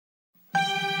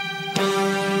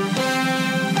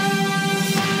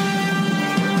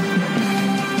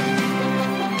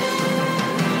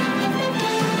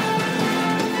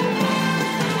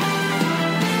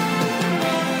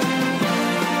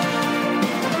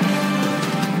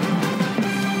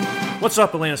What's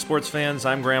up, Atlanta sports fans?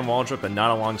 I'm Graham Waldrop, and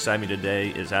not alongside me today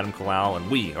is Adam Kalal,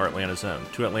 and we are Atlanta's Own,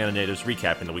 two Atlanta natives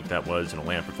recapping the week that was in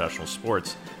Atlanta professional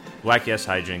sports, wacky-ass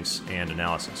hijinks, and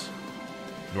analysis.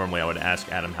 Normally I would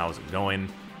ask Adam how's it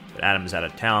going, but Adam is out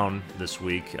of town this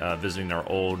week, visiting our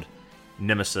old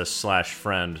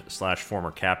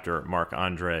nemesis/friend/former captor, Mark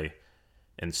Andre,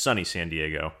 in sunny San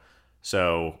Diego.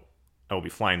 So I will be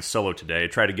flying solo today. I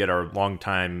tried to get our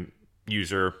longtime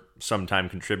user, sometime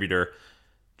contributor,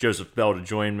 Joseph Bell, to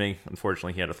join me.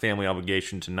 Unfortunately, he had a family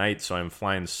obligation tonight, so I'm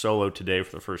flying solo today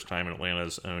for the first time in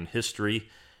Atlanta's own history.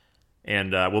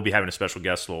 And we'll be having a special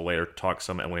guest a little later to talk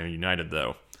some Atlanta United,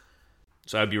 though.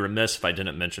 So I'd be remiss if I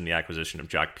didn't mention the acquisition of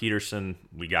Jock Pederson.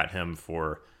 We got him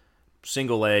for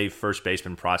single-A first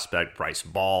baseman prospect Bryce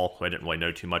Ball, who I didn't really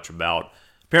know too much about.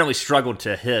 Apparently struggled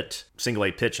to hit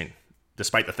single-A pitching,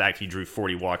 despite the fact he drew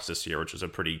 40 walks this year, which is a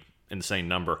pretty insane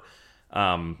number.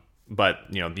 But,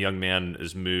 you know, the young man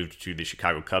is moved to the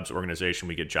Chicago Cubs organization.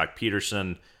 We get Jock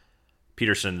Pederson.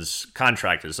 Pederson's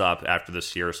contract is up after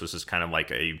this year, so this is kind of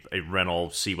like a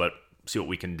rental, see what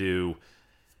we can do.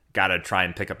 Got to try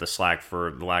and pick up the slack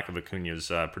for the lack of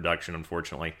Acuna's production,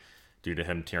 unfortunately, due to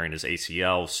him tearing his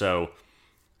ACL. So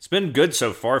it's been good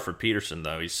so far for Pederson,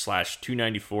 though. He's slashed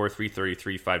 .294,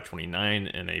 .333, .529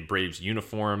 in a Braves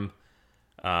uniform.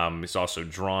 He's also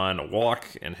drawn a walk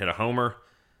and hit a homer,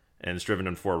 and has driven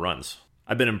in 4 runs.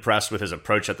 I've been impressed with his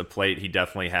approach at the plate. He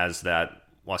definitely has that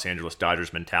Los Angeles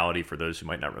Dodgers mentality, for those who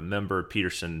might not remember.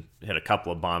 Pederson hit a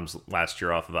couple of bombs last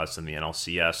year off of us in the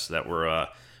NLCS that were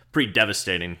pretty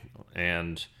devastating,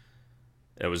 and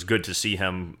it was good to see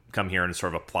him come here and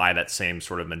sort of apply that same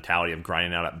sort of mentality of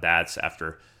grinding out at bats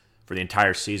after, for the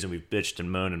entire season, we've bitched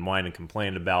and moaned and whined and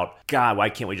complained about, God,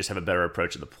 why can't we just have a better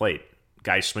approach at the plate?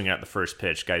 Guys swinging at the first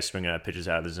pitch, guys swinging at pitches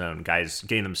out of the zone, guys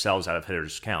getting themselves out of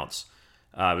hitters' counts.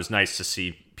 It was nice to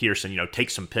see Pederson,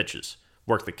 take some pitches,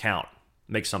 work the count,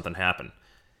 make something happen.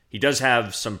 He does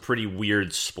have some pretty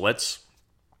weird splits.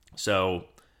 So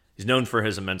he's known for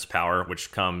his immense power,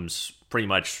 which comes pretty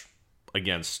much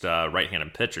against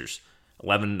right-handed pitchers.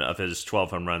 11 of his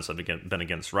 12 home runs have been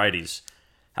against righties.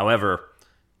 However,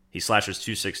 he slashes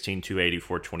 .216, .280,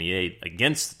 .428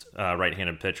 against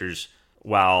right-handed pitchers,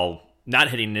 while not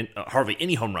hitting hardly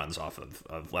any home runs off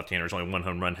of left-handers. Only 1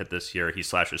 home run hit this year. He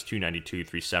slashes .292,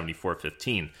 .370,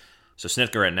 .415. So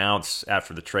Snitker announced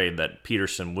after the trade that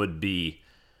Pederson would be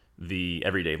the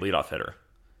everyday leadoff hitter.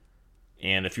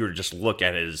 And if you were to just look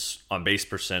at his on-base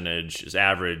percentage, his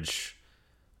average,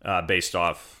 based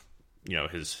off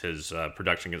his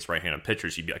production against right-handed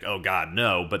pitchers, you'd be like, oh God,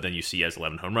 no. But then you see he has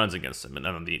 11 home runs against him. And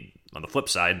then on the flip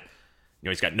side,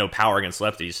 he's got no power against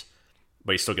lefties,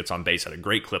 but he still gets on base at a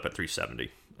great clip at .370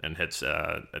 and hits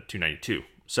at .292.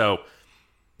 So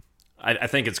I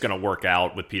think it's going to work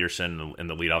out with Pederson in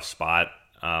the leadoff spot.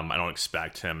 I don't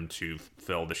expect him to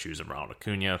fill the shoes of Ronald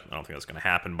Acuna. I don't think that's going to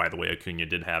happen. By the way, Acuna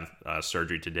did have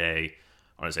surgery today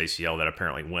on his ACL that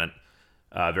apparently went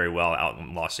very well out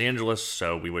in Los Angeles,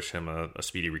 so we wish him a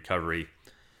speedy recovery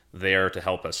there to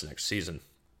help us next season.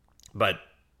 But,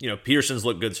 Pederson's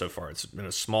looked good so far. It's been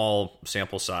a small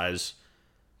sample size,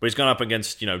 but he's gone up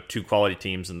against, 2 quality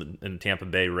teams in Tampa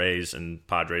Bay, Rays and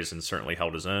Padres, and certainly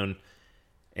held his own.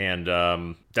 And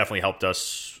definitely helped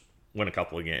us win a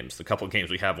couple of games. The couple of games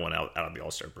we have won out of the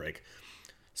All-Star break.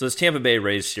 So this Tampa Bay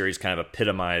Rays series kind of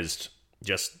epitomized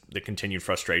just the continued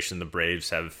frustration the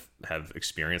Braves have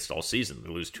experienced all season.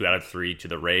 They lose 2 out of 3 to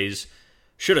the Rays.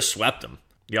 Should have swept them.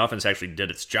 The offense actually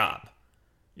did its job.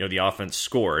 The offense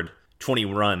scored 20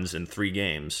 runs in 3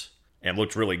 games and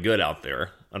looked really good out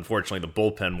there. Unfortunately, the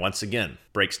bullpen once again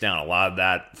breaks down. A lot of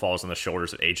that falls on the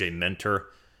shoulders of A.J. Minter,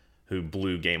 who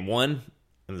blew Game 1 and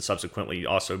then subsequently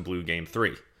also blew Game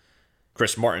 3.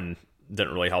 Chris Martin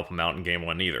didn't really help him out in Game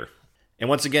 1 either. And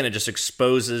once again, it just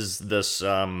exposes this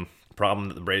problem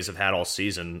that the Braves have had all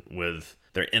season with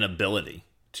their inability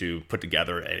to put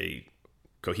together a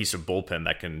cohesive bullpen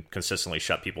that can consistently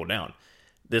shut people down.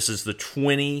 This is the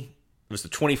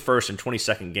 21st and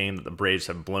 22nd game that the Braves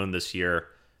have blown this year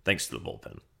thanks to the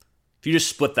bullpen. If you just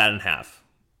split that in half,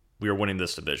 we are winning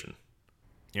this division.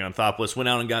 Anthopoulos went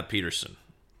out and got Pederson.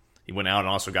 He went out and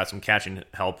also got some catching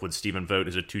help with Stephen Vogt,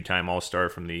 who's a 2-time All-Star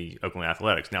from the Oakland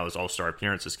Athletics. Now, those All-Star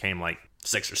appearances came like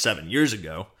 6 or 7 years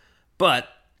ago, but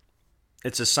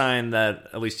it's a sign that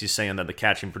at least he's saying that the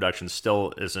catching production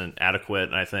still isn't adequate.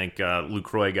 And I think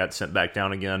Luke Roy got sent back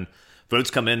down again. Vogt's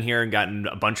come in here and gotten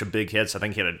a bunch of big hits. I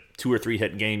think he had a 2 or 3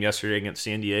 hit game yesterday against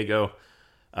San Diego.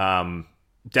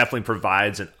 Definitely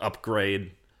provides an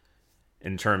upgrade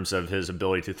in terms of his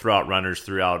ability to throw out runners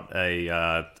throughout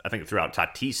I think throughout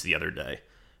Tatis the other day,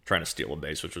 trying to steal a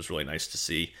base, which was really nice to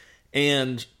see.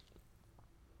 And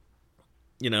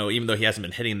even though he hasn't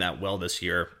been hitting that well this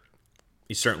year,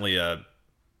 he's certainly a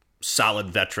solid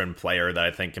veteran player that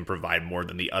I think can provide more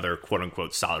than the other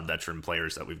quote-unquote solid veteran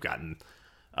players that we've gotten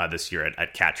this year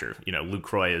at catcher.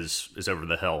 Lucroy is over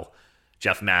the hill.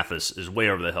 Jeff Mathis is way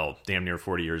over the hill, damn near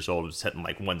 40 years old. He's hitting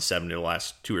like 170 the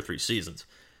last 2 or 3 seasons.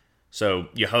 So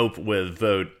you hope with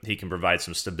Vogt he can provide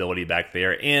some stability back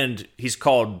there, and he's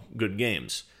called good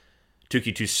games.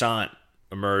 Touki Toussaint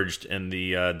emerged in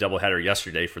the doubleheader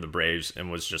yesterday for the Braves and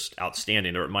was just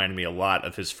outstanding. It reminded me a lot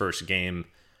of his first game,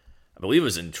 I believe it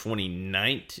was in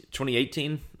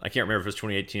 2018. I can't remember if it was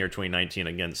 2018 or 2019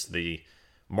 against the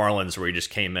Marlins, where he just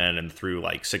came in and threw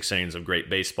like 6 innings of great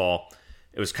baseball.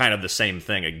 It was kind of the same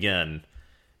thing again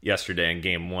yesterday in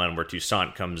Game 1, where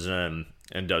Toussaint comes in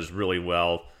and does really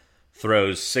well,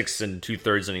 throws 6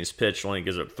 2/3 innings pitched, only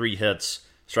gives up 3 hits,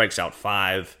 strikes out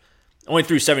 5. Only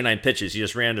threw 79 pitches. He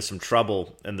just ran into some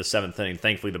trouble in the 7th inning.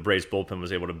 Thankfully, the Braves bullpen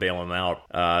was able to bail him out.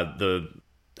 The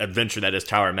adventure that is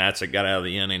Tyler Matzik got out of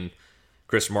the inning.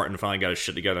 Chris Martin finally got his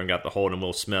shit together and got the hold, and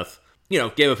Will Smith,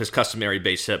 gave up his customary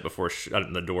base hit before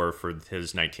shutting the door for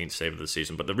his 19th save of the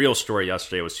season. But the real story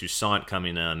yesterday was Toussaint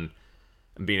coming in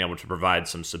and being able to provide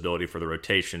some stability for the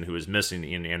rotation, who is missing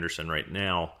Ian Anderson right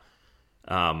now.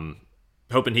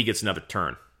 Hoping he gets another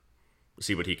turn. We'll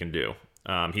see what he can do.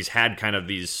 He's had kind of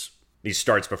these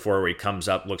starts before where he comes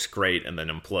up, looks great, and then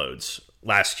implodes.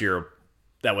 Last year,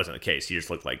 that wasn't the case. He just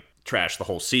looked like trash the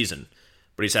whole season.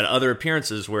 But he's had other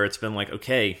appearances where it's been like,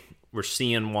 okay, we're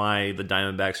seeing why the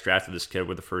Diamondbacks drafted this kid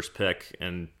with the first pick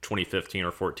in 2015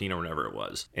 or 14 or whenever it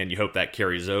was. And you hope that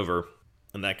carries over,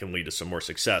 and that can lead to some more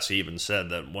success. He even said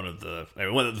that one of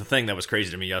the thing that was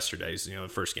crazy to me yesterday is, the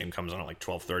first game comes on at like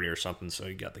 12:30 or something, so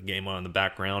you got the game on in the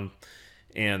background.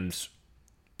 And,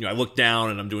 I look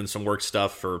down and I'm doing some work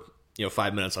stuff for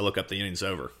 5 minutes. I look up, the inning's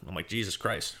over. I'm like, Jesus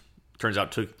Christ. Turns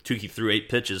out Touki threw 8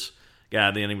 pitches. Got out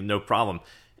of the inning with no problem.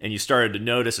 And you started to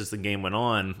notice as the game went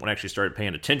on, when I actually started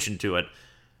paying attention to it,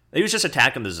 he was just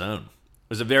attacking the zone. It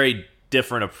was a very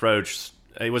different approach.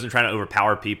 He wasn't trying to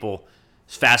overpower people.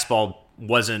 His fastball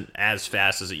wasn't as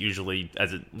fast as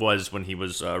it was when he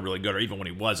was really good, or even when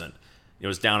he wasn't. It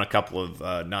was down a couple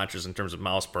of notches in terms of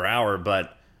miles per hour,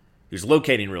 but he was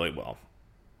locating really well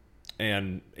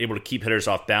and able to keep hitters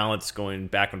off balance, going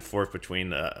back and forth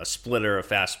between a splitter, a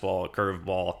fastball, a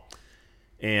curveball.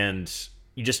 And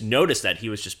you just noticed that he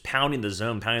was just pounding the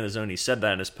zone. He said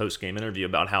that in his post-game interview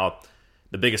about how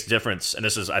the biggest difference, and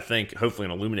this is, I think, hopefully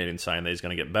an illuminating sign that he's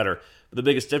going to get better, but the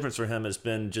biggest difference for him has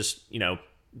been just,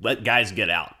 let guys get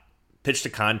out. Pitch to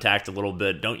contact a little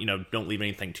bit. Don't leave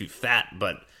anything too fat,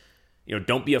 but,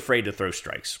 don't be afraid to throw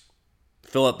strikes.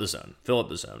 Fill up the zone.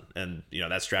 And,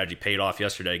 that strategy paid off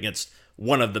yesterday against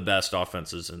one of the best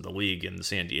offenses in the league in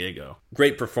San Diego.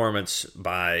 Great performance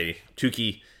by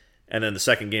Touki. And then the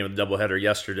second game of the doubleheader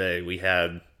yesterday, we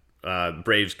had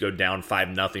Braves go down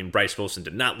 5-0. Bryce Wilson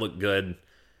did not look good.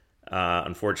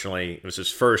 Unfortunately, it was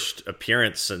his first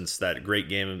appearance since that great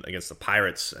game against the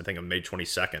Pirates, I think on May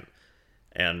 22nd.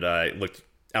 And it looked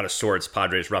out of sorts.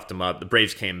 Padres roughed him up. The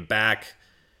Braves came back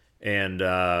and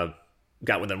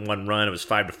got within 1 run. It was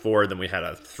 5-4. Then we had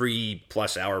a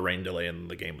 3+ hour rain delay, and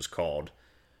the game was called.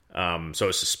 So it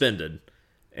was suspended.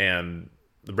 And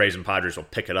the Braves and Padres will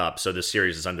pick it up. So this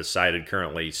series is undecided,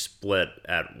 currently split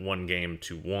at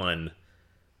 1-1.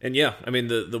 And yeah, I mean,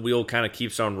 the wheel kind of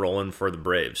keeps on rolling for the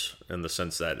Braves in the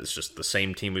sense that it's just the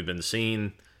same team we've been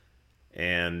seeing.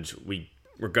 And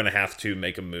we're going to have to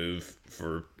make a move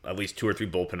for at least 2 or 3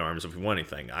 bullpen arms if we want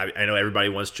anything. I know everybody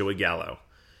wants Joey Gallo.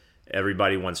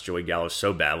 Everybody wants Joey Gallo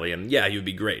so badly. And yeah, he would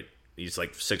be great. He's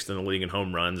like 6th in the league in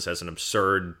home runs, has an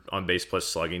absurd on-base plus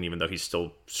slugging, even though he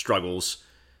still struggles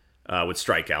with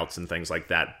strikeouts and things like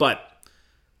that. But,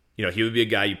 he would be a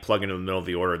guy you plug into the middle of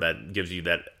the order that gives you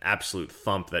that absolute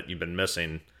thump that you've been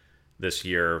missing this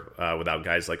year without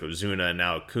guys like Ozuna and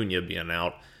now Acuna being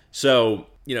out. So,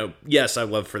 yes, I'd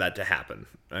love for that to happen.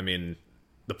 I mean,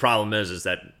 the problem is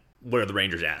that what are the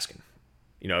Rangers asking?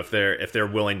 If they're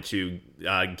willing to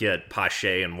get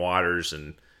Pache and Waters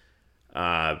and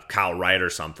Kyle Wright or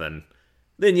something,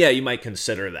 then yeah, you might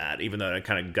consider that, even though it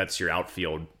kind of guts your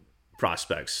outfield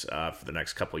prospects for the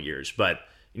next couple of years. But,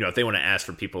 if they want to ask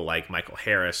for people like Michael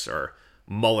Harris or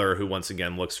Muller, who once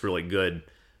again looks really good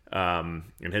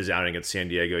in his outing at San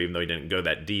Diego, even though he didn't go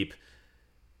that deep,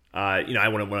 I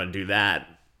wouldn't want to do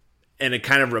that. And it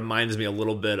kind of reminds me a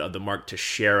little bit of the Mark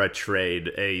Teixeira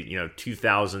trade, a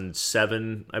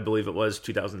 2007, I believe it was,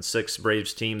 2006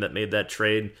 Braves team that made that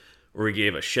trade, where he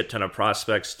gave a shit ton of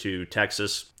prospects to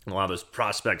Texas. And a lot of those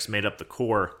prospects made up the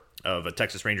core of a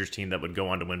Texas Rangers team that would go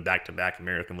on to win back-to-back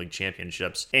American League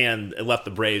championships, and it left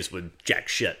the Braves with jack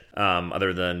shit,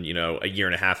 other than, a year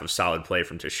and a half of solid play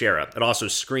from Teixeira. It also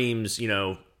screams,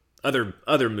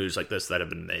 other moves like this that have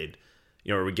been made,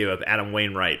 where we give up Adam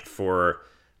Wainwright for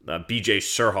BJ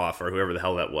Surhoff or whoever the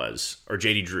hell that was, or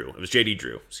JD Drew. It was JD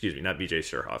Drew, excuse me, not BJ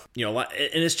Surhoff.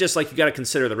 And it's just like you got to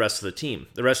consider the rest of the team.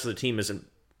 The rest of the team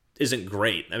isn't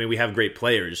great. I mean, we have great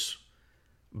players,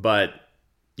 but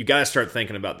you got to start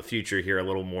thinking about the future here a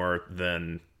little more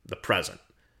than the present.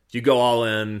 If you go all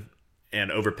in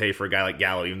and overpay for a guy like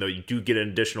Gallo, even though you do get an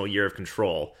additional year of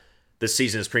control, this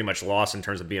season is pretty much lost in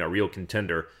terms of being a real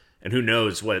contender. And who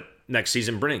knows what next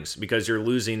season brings, because you're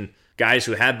losing guys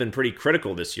who have been pretty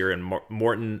critical this year, and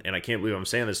Morton, and I can't believe I'm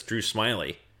saying this, Drew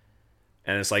Smiley.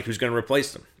 And it's like, who's going to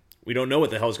replace them? We don't know what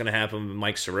the hell is going to happen with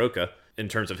Mike Soroka in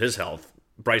terms of his health.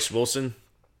 Bryce Wilson,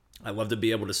 I'd love to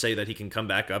be able to say that he can come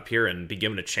back up here and be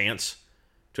given a chance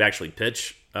to actually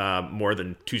pitch more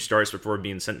than 2 starts before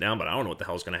being sent down, but I don't know what the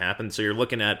hell is going to happen. So you're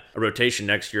looking at a rotation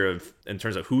next year in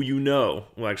terms of who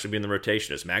will actually be in the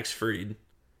rotation is Max Fried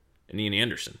and Ian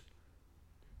Anderson.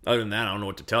 Other than that, I don't know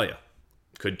what to tell you.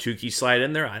 Could Tukey slide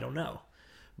in there? I don't know.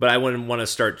 But I wouldn't want to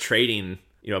start trading,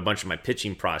 a bunch of my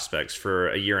pitching prospects for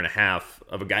a year and a half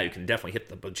of a guy who can definitely hit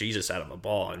the bejesus out of a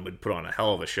ball and would put on a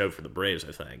hell of a show for the Braves,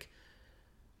 I think.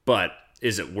 But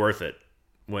is it worth it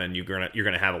when you're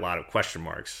gonna have a lot of question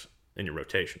marks in your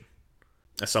rotation?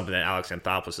 That's something that Alex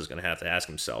Anthopoulos is going to have to ask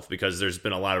himself, because there's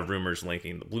been a lot of rumors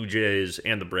linking the Blue Jays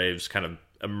and the Braves kind of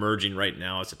emerging right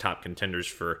now as the top contenders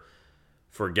for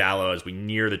Gallo as we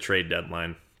near the trade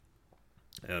deadline.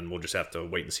 And we'll just have to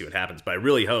wait and see what happens. But I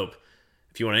really hope,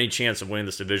 if you want any chance of winning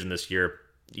this division this year,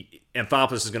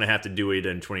 Anthopoulos is going to have to do it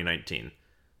in 2019.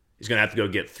 He's going to have to go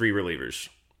get 3 relievers.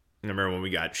 Remember when we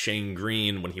got Shane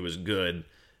Green when he was good,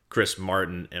 Chris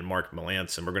Martin, and Mark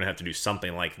Melancon? We're going to have to do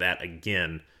something like that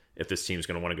again if this team's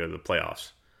going to want to go to the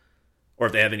playoffs. Or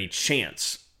if they have any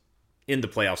chance in the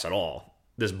playoffs at all,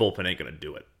 this bullpen ain't going to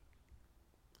do it.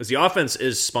 Because the offense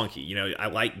is spunky. I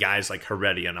like guys like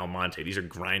Heredia and Almonte. These are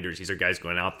grinders. These are guys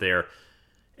going out there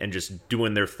and just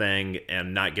doing their thing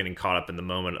and not getting caught up in the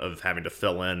moment of having to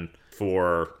fill in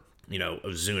for,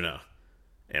 Ozuna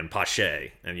and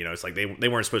Pache. And, it's like they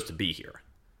weren't supposed to be here.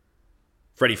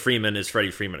 Freddie Freeman is Freddie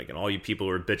Freeman again. All you people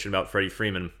who are bitching about Freddie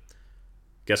Freeman,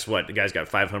 guess what? The guy's got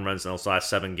 5 home runs in those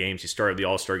last 7 games. He started the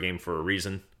All-Star game for a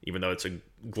reason, even though it's a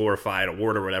glorified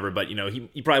award or whatever. But, he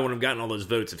probably wouldn't have gotten all those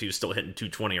votes if he was still hitting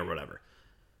 220 or whatever.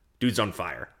 Dude's on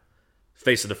fire.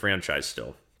 Face of the franchise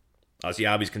still. Ozzie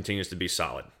Albies continues to be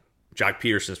solid. Jock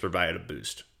Pederson's provided a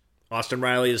boost. Austin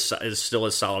Riley is still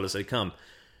as solid as they come.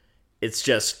 It's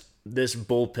just this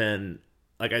bullpen,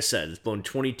 like I said, it's blown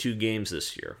 22 games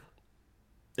this year.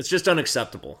 It's just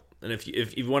unacceptable. And if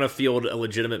you want to field a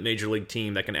legitimate major league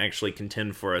team that can actually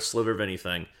contend for a sliver of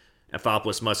anything,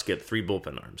 Anthopoulos must get 3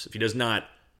 bullpen arms. If he does not,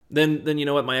 then you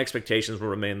know what? My expectations will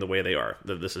remain the way they are.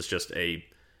 This is just a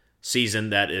season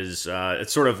that is,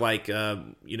 it's sort of like,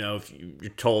 if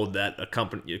you're told that a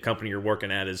company you're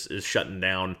working at is shutting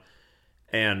down,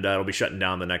 and it'll be shutting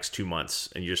down the next 2 months,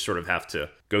 and you just sort of have to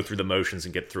go through the motions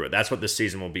and get through it. That's what this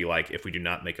season will be like if we do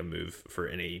not make a move for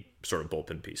any sort of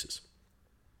bullpen pieces.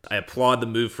 I applaud the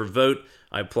move for Vogt.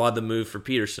 I applaud the move for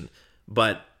Pederson,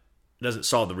 but it doesn't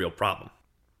solve the real problem,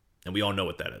 and we all know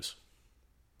what that is.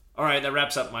 All right, that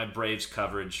wraps up my Braves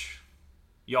coverage.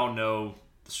 Y'all know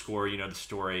the score, you know the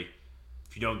story.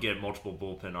 If you don't get multiple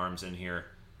bullpen arms in here,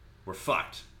 we're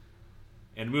fucked.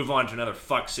 And to move on to another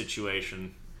fuck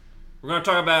situation, we're going to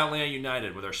talk about Atlanta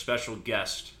United with our special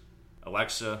guest,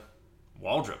 Alexa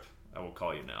Waldrop, I will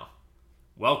call you now.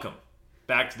 Welcome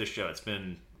back to the show. It's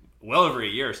been well over a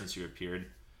year since you appeared.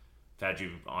 I've had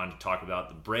you on to talk about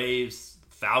the Braves,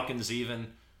 the Falcons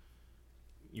even.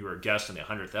 You were a guest in the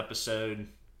 100th episode.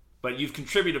 But you've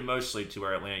contributed mostly to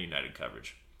our Atlanta United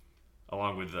coverage,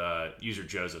 along with user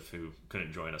Joseph, who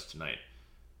couldn't join us tonight.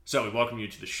 So we welcome you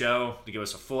to the show to give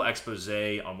us a full expose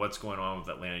on what's going on with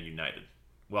Atlanta United.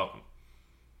 Welcome.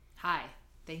 Hi.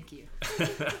 Thank you.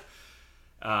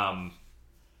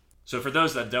 So for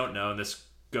those that don't know, and this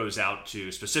goes out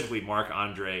to specifically Mark,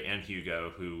 Andre, and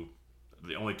Hugo, who are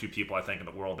the only 2 people I think in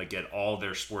the world that get all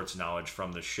their sports knowledge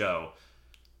from the show.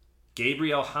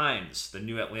 Gabriel Heinz, the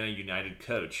new Atlanta United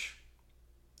coach,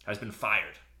 has been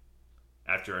fired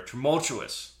after a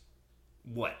tumultuous,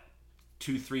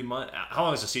 2-3 months? How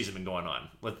long has the season been going on?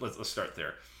 Let's start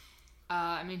there.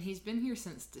 He's been here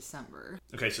since December.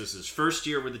 Okay, so this is his first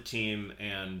year with the team,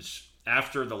 and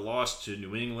after the loss to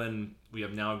New England, we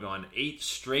have now gone 8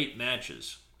 straight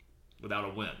matches without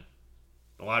a win.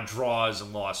 A lot of draws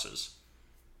and losses.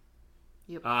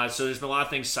 Yep. So there's been a lot of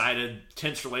things cited.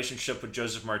 Tense relationship with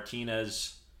Joseph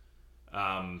Martinez.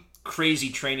 Crazy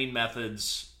training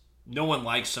methods. No one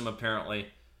likes him, apparently.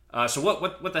 So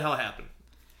what the hell happened?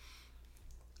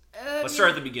 Let's start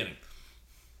at the beginning.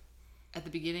 At the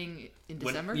beginning in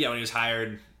December? When he was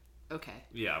hired. Okay.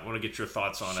 Yeah, I want to get your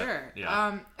thoughts on it. Sure.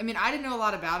 Yeah. I mean, I didn't know a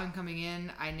lot about him coming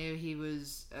in. I knew he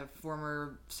was a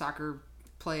former soccer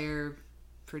player,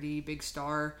 pretty big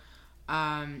star.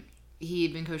 He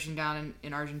had been coaching down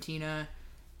in Argentina,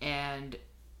 and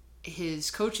his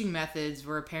coaching methods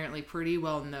were apparently pretty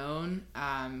well known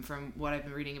from what I've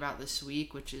been reading about this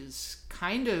week, which is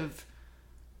kind of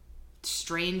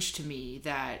strange to me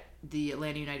that the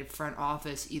Atlanta United front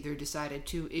office either decided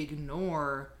to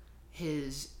ignore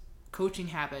his coaching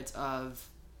habits of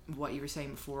what you were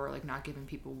saying before, like not giving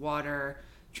people water,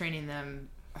 training them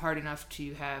hard enough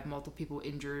to have multiple people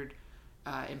injured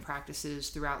in practices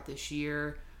throughout this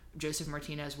year. Joseph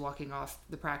Martinez walking off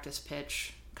the practice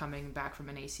pitch, coming back from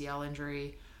an ACL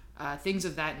injury, things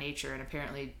of that nature. And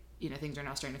apparently, things are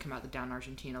now starting to come out that down in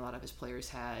Argentina, a lot of his players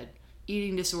had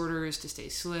eating disorders to stay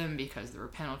slim because there were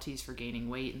penalties for gaining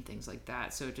weight and things like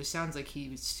that. So it just sounds like he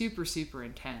was super, super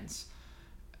intense.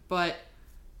 But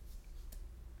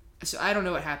so I don't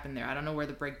know what happened there. I don't know where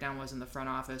the breakdown was in the front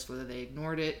office, whether they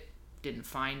ignored it, didn't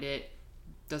find it.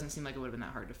 Doesn't seem like it would have been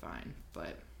that hard to find,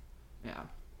 but yeah.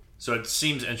 So it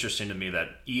seems interesting to me that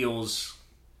Eels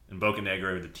and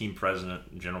Bocanegra, the team president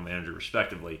and general manager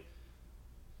respectively,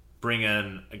 bring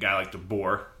in a guy like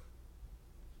DeBoer,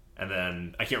 and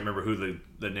then I can't remember who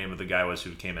the name of the guy was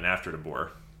who came in after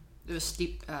DeBoer. It was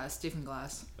Stephen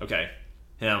Glass. Okay,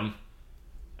 him,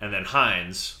 and then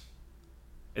Heinz.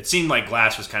 It seemed like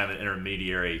Glass was kind of an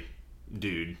intermediary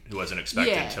dude who wasn't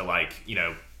expected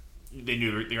to, they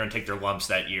knew they were going to take their lumps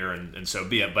that year, and so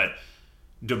be it. But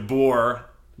DeBoer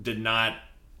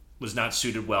was not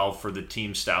suited well for the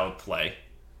team style of play.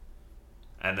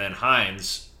 And then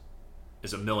Heinz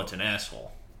is a militant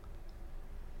asshole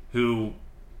who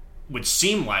would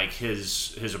seem like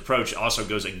his approach also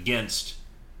goes against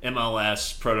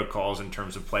MLS protocols in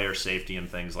terms of player safety and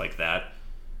things like that.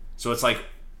 So it's like,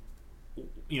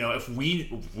 if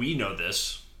we know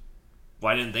this,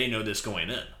 why didn't they know this going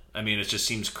in? I mean, it just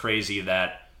seems crazy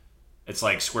that it's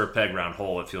like square peg, round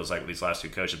hole, it feels like, with these last two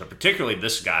coaches. But particularly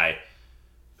this guy,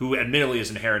 who admittedly is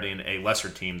inheriting a lesser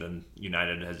team than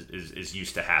United is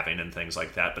used to having and things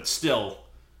like that. But still,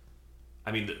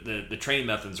 I mean, the training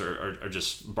methods are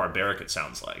just barbaric, it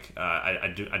sounds like.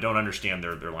 I don't understand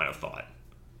their line of thought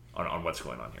on what's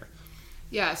going on here.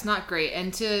 Yeah, it's not great.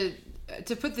 And to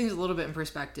put things a little bit in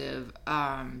perspective,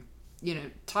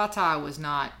 Tata was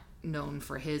not known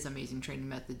for his amazing training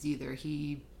methods either.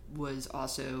 He was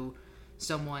also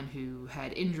someone who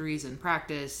had injuries in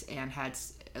practice and had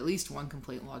at least one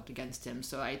complaint logged against him.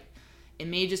 So it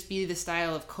may just be the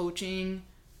style of coaching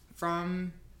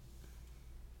from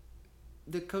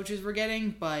the coaches we're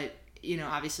getting, but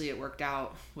obviously it worked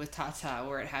out with Tata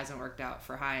where it hasn't worked out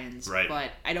for Heinz. Right.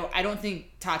 But I don't think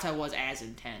Tata was as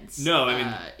intense. No, I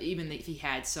mean, even if he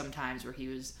had some times where he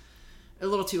was a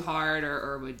little too hard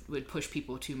or would push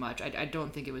people too much. I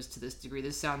don't think it was to this degree.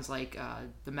 This sounds like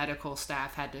the medical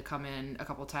staff had to come in a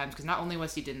couple times, because not only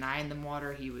was he denying them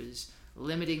water, he was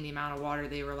limiting the amount of water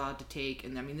they were allowed to take.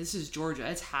 And I mean, this is Georgia.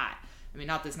 It's hot. I mean,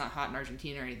 not that it's not hot in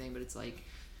Argentina or anything, but it's like,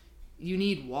 you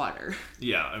need water.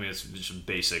 Yeah, I mean, it's just a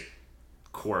basic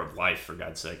core of life, for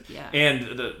God's sake. Yeah.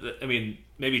 And I mean,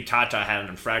 maybe Tata had an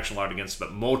infraction allowed against him,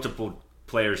 but multiple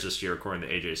players this year, according to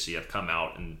AJC, have come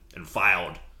out and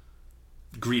filed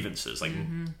grievances,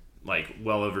 like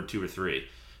well over 2 or 3.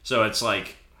 So it's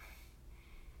like,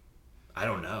 I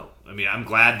don't know. I mean, I'm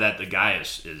glad that the guy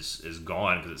is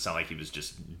gone, because it sounded like he was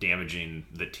just damaging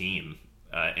the team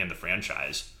and the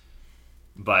franchise.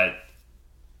 But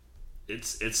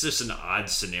it's just an odd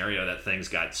scenario that things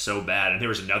got so bad. And there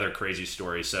was another crazy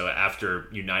story. So after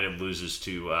United loses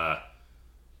to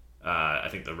I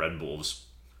think the Red Bulls,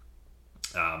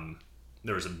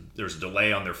 there was a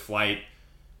delay on their flight,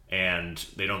 and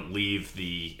they don't leave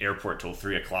the airport till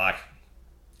 3 o'clock,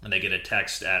 and they get a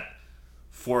text at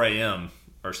 4 a.m.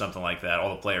 or something like that, all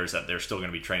the players, that they're still going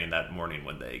to be training that morning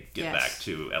when they get back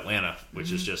to Atlanta,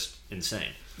 which is just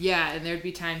insane. Yeah, and there'd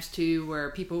be times too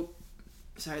where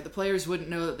the players wouldn't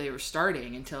know that they were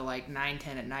starting until like 9-10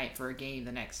 at night for a game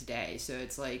the next day. So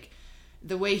it's like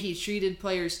the way he treated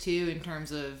players too, in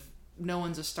terms of no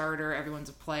one's a starter, everyone's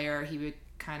a player. He would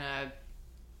kind of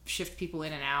shift people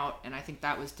in and out, and I think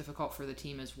that was difficult for the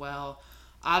team as well.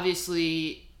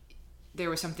 Obviously, there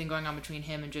was something going on between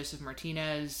him and Joseph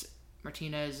Martinez.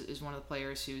 Martinez is one of the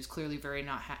players who's clearly very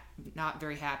not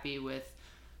very happy with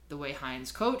the way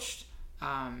Heinz coached.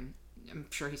 I'm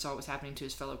sure he saw what was happening to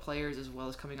his fellow players as well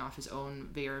as coming off his own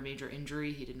very major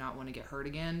injury. He did not want to get hurt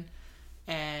again.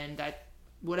 And that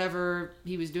whatever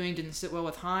he was doing didn't sit well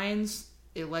with Heinz.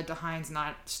 It led to Heinz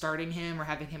not starting him or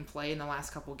having him play in the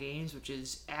last couple games, which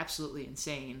is absolutely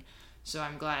insane. So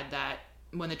I'm glad that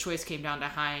when the choice came down to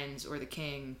Heinz or the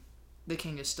King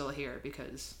is still here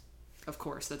because, of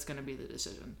course, that's going to be the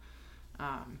decision.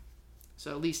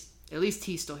 So at least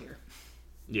he's still here.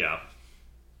 Yeah.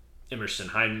 Emerson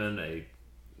Heinemann, a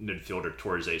midfielder,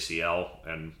 tore his ACL,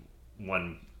 and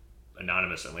one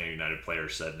anonymous Atlanta United player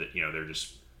said that, they're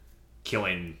just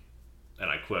killing, and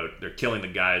I quote, they're killing the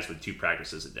guys with 2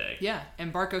 practices a day. Yeah,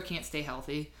 and Barco can't stay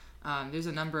healthy. There's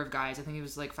a number of guys, I think it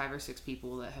was like 5 or 6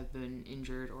 people that have been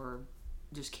injured or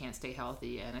just can't stay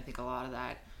healthy, and I think a lot of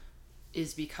that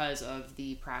is because of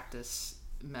the practice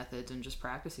methods and just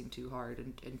practicing too hard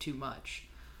and too much.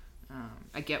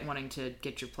 I get wanting to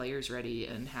get your players ready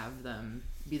and have them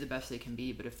be the best they can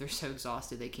be, but if they're so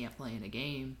exhausted they can't play in a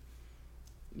game,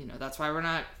 that's why we're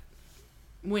not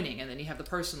winning. And then you have the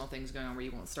personal things going on where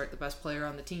you won't start the best player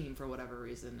on the team for whatever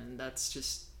reason, and that's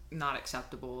just not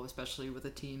acceptable, especially with a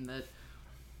team that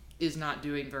is not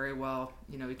doing very well.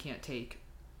 We can't take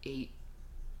 8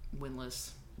 winless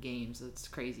games. That's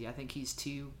crazy. I think he's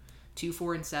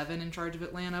 2-4-7 in charge of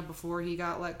Atlanta before he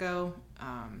got let go,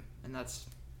 and that's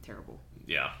terrible.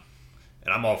 Yeah.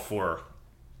 And I'm all for,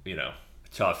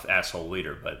 tough asshole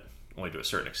leader, but only to a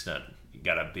certain extent. You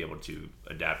got to be able to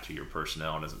adapt to your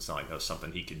personnel, and it doesn't sound like that's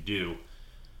something he could do.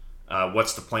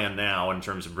 What's the plan now in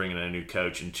terms of bringing in a new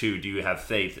coach? And 2, do you have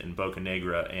faith in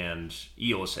Bocanegra and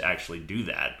Eels to actually do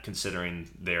that,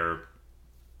 considering their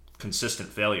consistent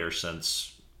failure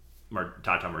since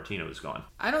Tata Martino is gone?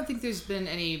 I don't think there's been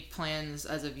any plans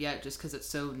as of yet, just because it's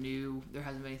so new. There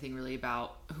hasn't been anything really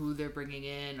about who they're bringing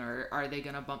in, or are they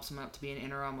going to bump someone up to be an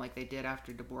interim like they did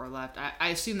after DeBoer left. I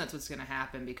assume that's what's going to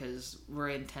happen because we're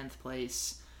in 10th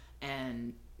place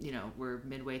and, we're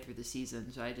midway through the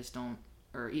season. So I just don't,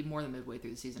 or even more than midway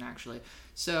through the season, actually.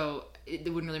 So it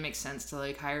wouldn't really make sense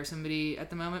to, hire somebody at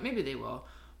the moment. Maybe they will.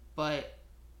 But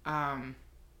I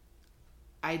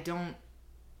don't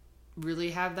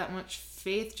really have that much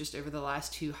faith just over the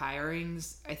last 2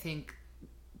 hirings. I think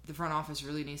the front office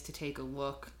really needs to take a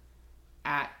look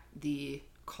at the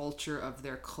culture of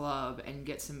their club and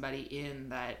get somebody in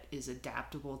that is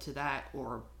adaptable to that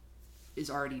or is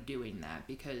already doing that,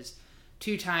 because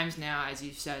 2 times now, as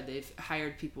you've said, they've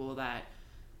hired people that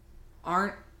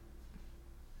aren't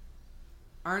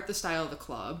the style of the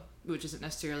club, which isn't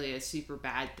necessarily a super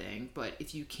bad thing, but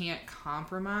if you can't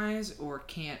compromise or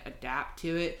can't adapt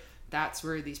to it, that's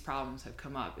where these problems have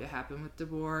come up. It happened with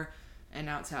DeBoer, and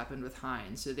now it's happened with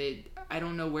Heinz. So I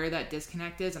don't know where that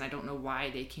disconnect is, and I don't know why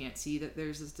they can't see that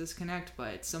there's this disconnect,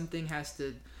 but something has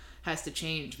to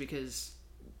change because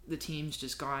the team's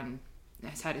just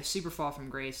has had a super fall from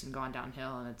grace and gone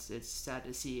downhill, and it's sad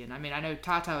to see. And I mean, I know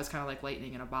Tata was kind of like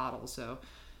lightning in a bottle, so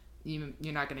you're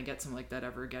not going to get something like that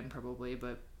ever again probably,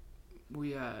 but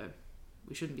we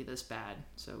shouldn't be this bad,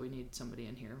 so we need somebody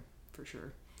in here for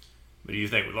sure. But do you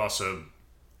think I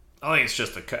think it's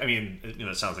just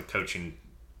it sounds like coaching,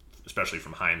 especially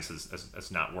from Heinz,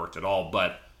 has not worked at all.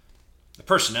 But the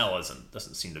personnel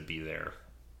doesn't seem to be there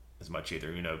as much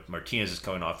either. Martinez is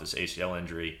coming off this ACL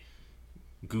injury.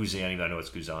 Guzan, even though I know it's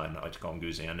Guzan, I like to call him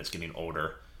Guzan, is getting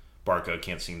older. Barco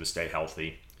can't seem to stay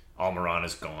healthy. Almiron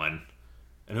is gone.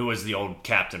 And who was the old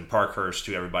captain, Parkhurst,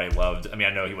 who everybody loved? I mean,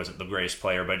 I know he wasn't the greatest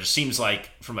player, but it just seems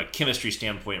like from a chemistry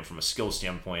standpoint and from a skill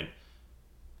standpoint,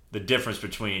 the difference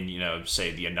between,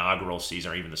 say the inaugural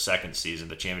season or even the second season,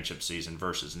 the championship season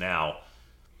versus now,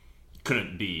 they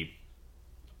couldn't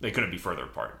be further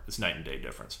apart. It's night and day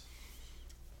difference.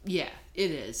 Yeah,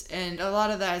 it is. And a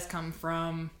lot of that has come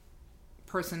from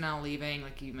personnel leaving,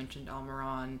 like you mentioned,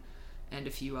 Almiron and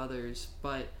a few others.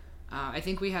 But I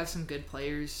think we have some good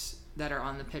players that are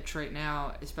on the pitch right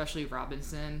now, especially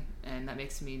Robinson, and that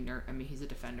makes me he's a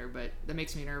defender, but that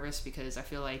makes me nervous because I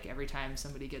feel like every time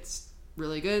somebody gets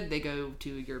really good, they go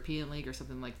to a European league or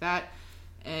something like that,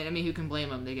 and who can blame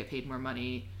them? They get paid more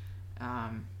money,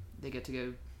 they get to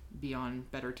go be on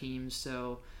better teams,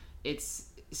 so it's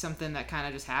something that kind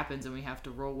of just happens and we have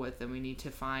to roll with, and we need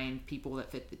to find people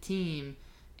that fit the team.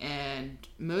 And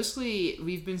mostly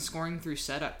we've been scoring through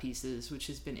setup pieces, which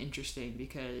has been interesting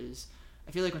because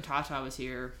I feel like when Tata was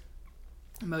here,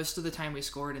 most of the time we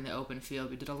scored in the open field.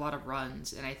 We did a lot of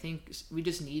runs, and I think we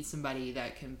just need somebody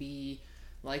that can be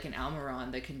like an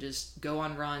Almiron that can just go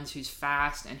on runs, who's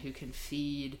fast and who can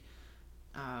feed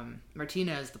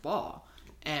Martinez the ball.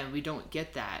 And we don't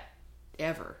get that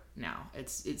ever now. It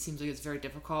seems like it's very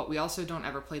difficult. We also don't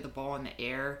ever play the ball in the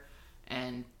air,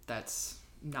 and that's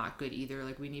not good either.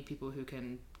 Like, we need people who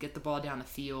can get the ball down the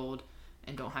field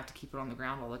and don't have to keep it on the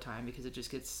ground all the time, because it just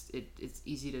gets it's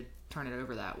easy to turn it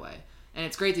over that way. And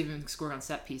it's great to even score on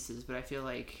set pieces, but I feel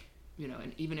like,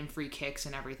 and even in free kicks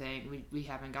and everything, we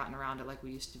haven't gotten around it like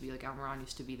we used to be. Like, Almiron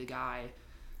used to be the guy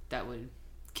that would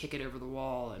kick it over the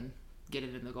wall and get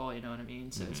it in the goal, you know what I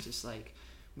mean? So it's just like,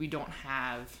 we don't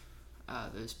have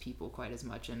those people quite as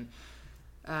much. And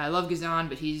I love Gazan,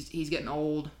 but he's getting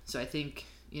old, so I think,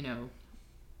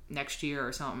 next year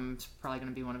or something, it's probably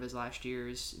going to be one of his last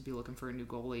years. Be looking for a new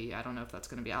goalie. I don't know if that's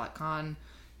going to be Alec Khan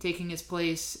taking his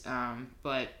place,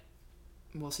 but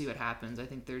we'll see what happens. I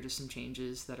think there are just some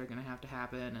changes that are going to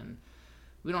happen, and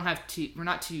we're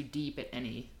not too deep at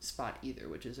any spot either,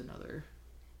 which is another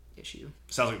issue.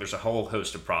 Sounds like there's a whole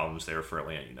host of problems there for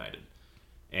Atlanta United.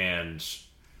 And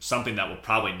something that will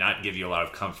probably not give you a lot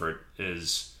of comfort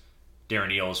is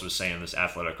Darren Eales was saying in this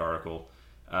Athletic article.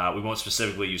 We won't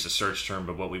specifically use a search term,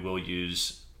 but what we will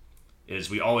use is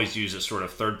we always use a sort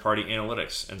of third-party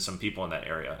analytics and some people in that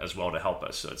area as well to help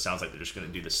us. So it sounds like they're just going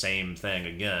to do the same thing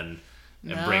again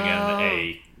and bring in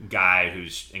a guy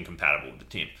who's incompatible with the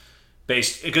team.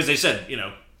 Because they said,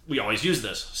 we always use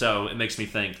this. So it makes me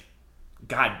think,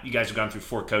 God, you guys have gone through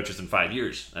 4 coaches in 5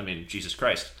 years. I mean, Jesus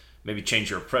Christ. Maybe change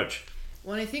your approach.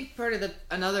 Well, and I think part of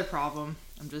another problem,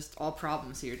 I'm just all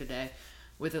problems here today,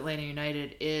 with Atlanta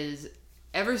United is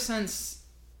ever since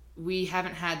we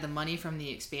haven't had the money from the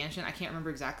expansion, I can't remember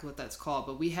exactly what that's called,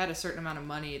 but we had a certain amount of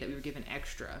money that we were given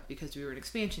extra because we were an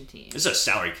expansion team. It's a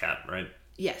salary cap, right?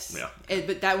 Yes. Yeah.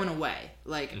 But that went away.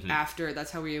 After, that's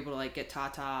how we were able to get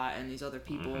Tata and these other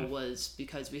people, was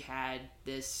because we had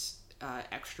this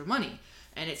extra money.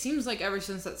 And it seems like ever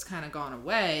since that's kind of gone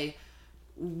away,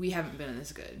 we haven't been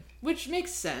this good, which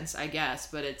makes sense, I guess.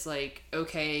 But it's like,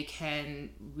 okay, can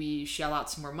we shell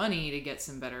out some more money to get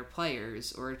some better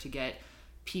players, or to get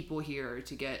people here, or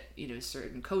to get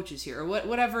certain coaches here, or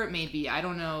whatever it may be? I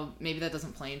don't know. Maybe that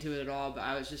doesn't play into it at all. But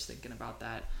I was just thinking about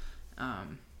that,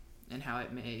 and how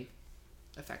it may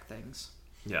affect things.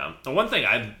 Yeah. The one thing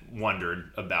I've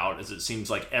wondered about is it seems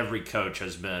like every coach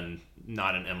has been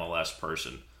not an MLS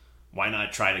person. Why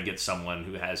not try to get someone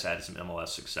who has had some MLS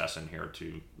success in here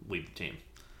to lead the team?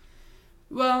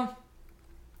 Well,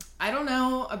 I don't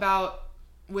know about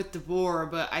with DeBoer,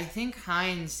 but I think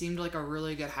Heinz seemed like a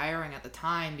really good hiring at the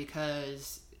time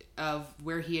because of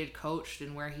where he had coached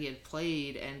and where he had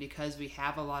played, and because we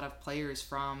have a lot of players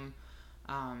from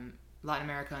Latin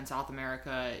America and South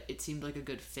America, it seemed like a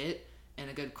good fit and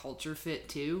a good culture fit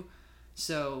too.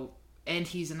 So, and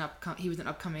he was an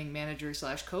upcoming manager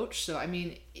 / coach. So I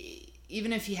mean,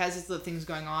 even if he has these little things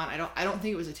going on, I don't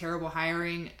think it was a terrible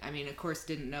hiring. I mean, of course,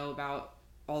 didn't know about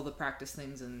all the practice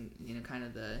things and kind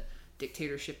of the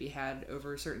dictatorship he had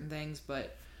over certain things,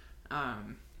 but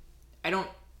that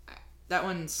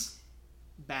one's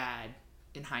bad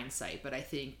in hindsight. But I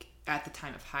think at the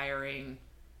time of hiring,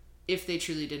 if they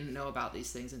truly didn't know about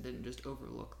these things and didn't just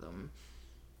overlook them,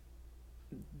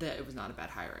 that it was not a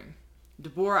bad hiring.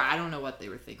 DeBoer, I don't know what they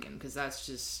were thinking, because that's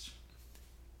just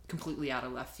completely out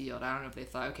of left field. I don't know if they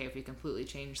thought, okay, if we completely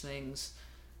change things,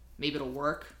 maybe it'll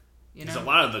work. Because a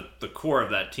lot of the core of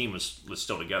that team was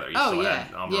still together. You still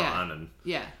had Almiron and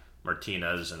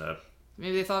Martinez and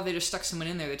maybe they thought if they just stuck someone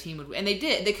in there, the team would, and they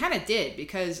did. They kind of did,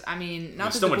 because I mean,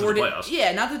 not that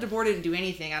DeBoer didn't do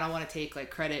anything. I don't want to take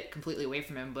credit completely away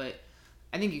from him, but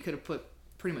I think you could have put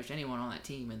pretty much anyone on that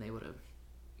team and they would have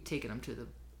taken them to the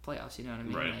playoffs. You know what I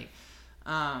mean? Right.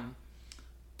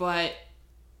 But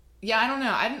yeah, I don't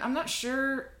know. I'm not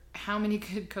sure how many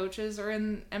good coaches are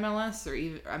in MLS, or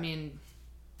even. I mean,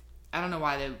 I don't know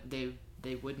why they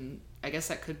wouldn't. I guess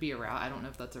that could be a route. I don't know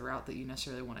if that's a route that you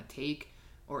necessarily want to take,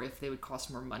 or if they would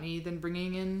cost more money than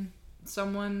bringing in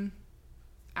someone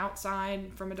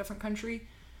outside from a different country.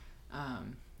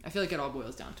 I feel like it all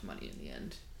boils down to money in the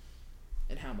end,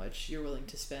 and how much you're willing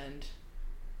to spend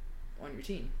on your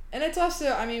team. And it's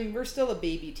also, I mean, we're still a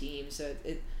baby team, so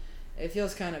it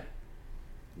feels kind of,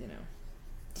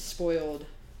 spoiled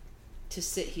to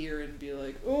sit here and be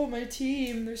like, oh, my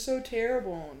team, they're so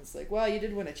terrible. And it's like, well, you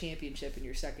did win a championship in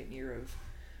your second year of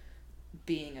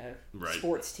being a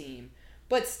sports team.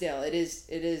 But still, it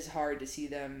is hard to see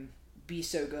them be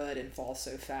so good and fall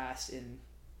so fast in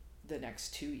the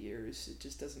next 2 years. It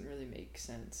just doesn't really make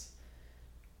sense.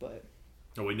 But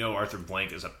well, we know Arthur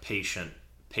Blank is a patient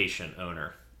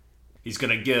owner. He's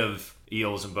going to give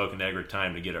Eales and Bocanegra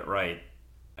time to get it right.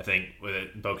 I think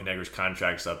with Bocanegra's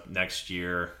contract's up next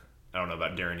year. I don't know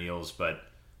about Darren Eales, but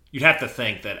you'd have to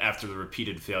think that after the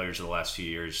repeated failures of the last few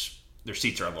years, their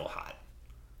seats are a little hot.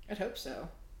 I'd hope so.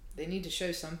 They need to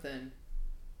show something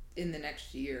in the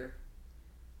next year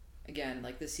again,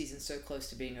 like this season's so close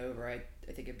to being over. I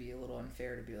think it'd be a little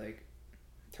unfair to be like,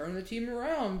 turn the team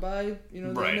around by the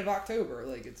end of October.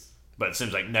 Like it's. But it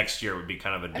seems like next year would be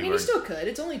kind of a. I mean, you still could.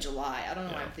 It's only July. I don't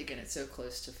know why I'm thinking it's so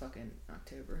close to fucking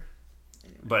October.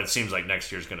 Anyway. But it seems like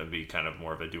next year's going to be kind of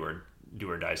more of a do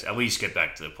or die. At least get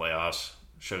back to the playoffs.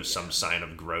 Show some sign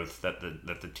of growth that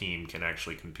the team can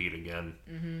actually compete again.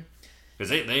 Because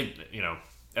they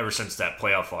ever since that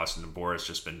playoff loss in the Boar, it's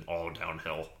just been all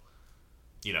downhill.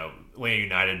 Atlanta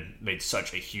United made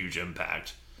such a huge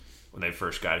impact when they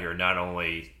first got here. Not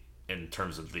only in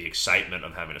terms of the excitement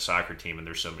of having a soccer team, and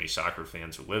there's so many soccer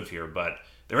fans who live here, but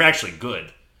they were actually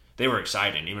good. They were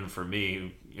exciting, even for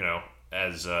me,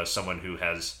 as someone who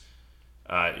has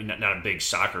not a big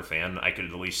soccer fan. I could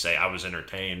at least say I was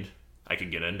entertained. I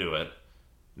could get into it.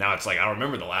 Now it's like, I don't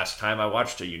remember the last time I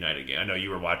watched a United game. I know you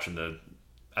were watching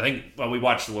we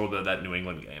watched a little bit of that New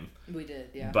England game. We did,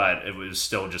 yeah. But it was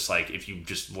still just like, if you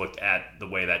just looked at the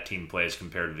way that team plays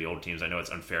compared to the old teams, I know it's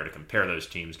unfair to compare those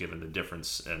teams given the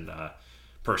difference in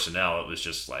personnel. It was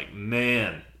just like,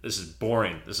 man, this is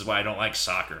boring. This is why I don't like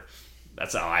soccer.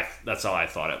 That's how I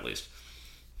thought, at least.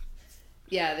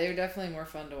 Yeah, they were definitely more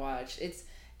fun to watch. It's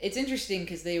interesting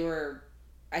because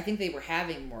I think they were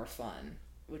having more fun,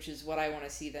 which is what I want to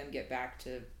see them get back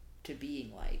to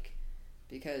being like,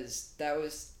 because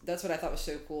that's what I thought was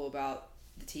so cool about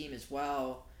the team as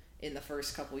well. In the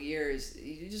first couple years,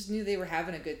 you just knew they were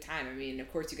having a good time. I mean,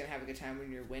 of course, you're gonna have a good time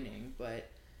when you're winning, but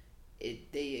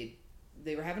they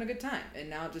were having a good time, and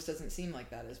now it just doesn't seem like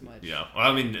that as much. Yeah,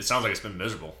 well, I mean, it sounds like it's been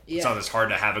miserable. Yeah. It sounds like it's hard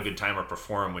to have a good time or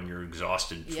perform when you're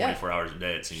exhausted 24 hours a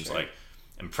day. It seems like,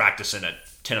 and practicing at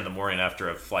 10 in the morning after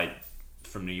a flight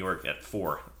from New York at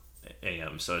 4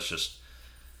 a.m. So it's just,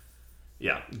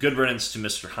 good riddance to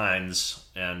Mr. Heinz,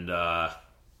 and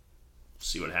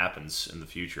see what happens in the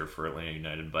future for Atlanta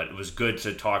United. But it was good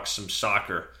to talk some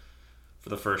soccer for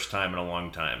the first time in a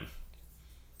long time.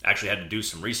 Actually had to do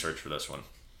some research for this one.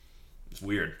 It's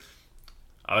weird.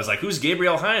 I was like, who's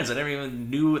Gabriel Heinz? I never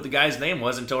even knew what the guy's name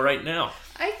was until right now.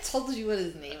 I told you what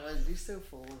his name was. You're so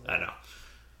full of it. I know.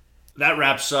 That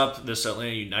wraps up this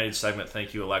Atlanta United segment.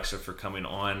 Thank you, Alexa, for coming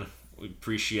on. We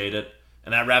appreciate it.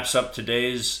 And that wraps up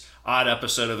today's odd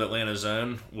episode of Atlanta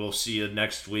Zone. We'll see you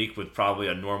next week with probably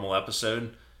a normal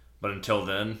episode. But until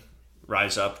then,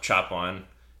 rise up, chop on,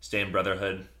 stay in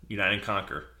brotherhood, unite and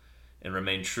conquer, and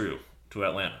remain true to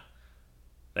Atlanta.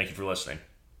 Thank you for listening.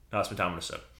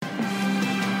 Hospitality.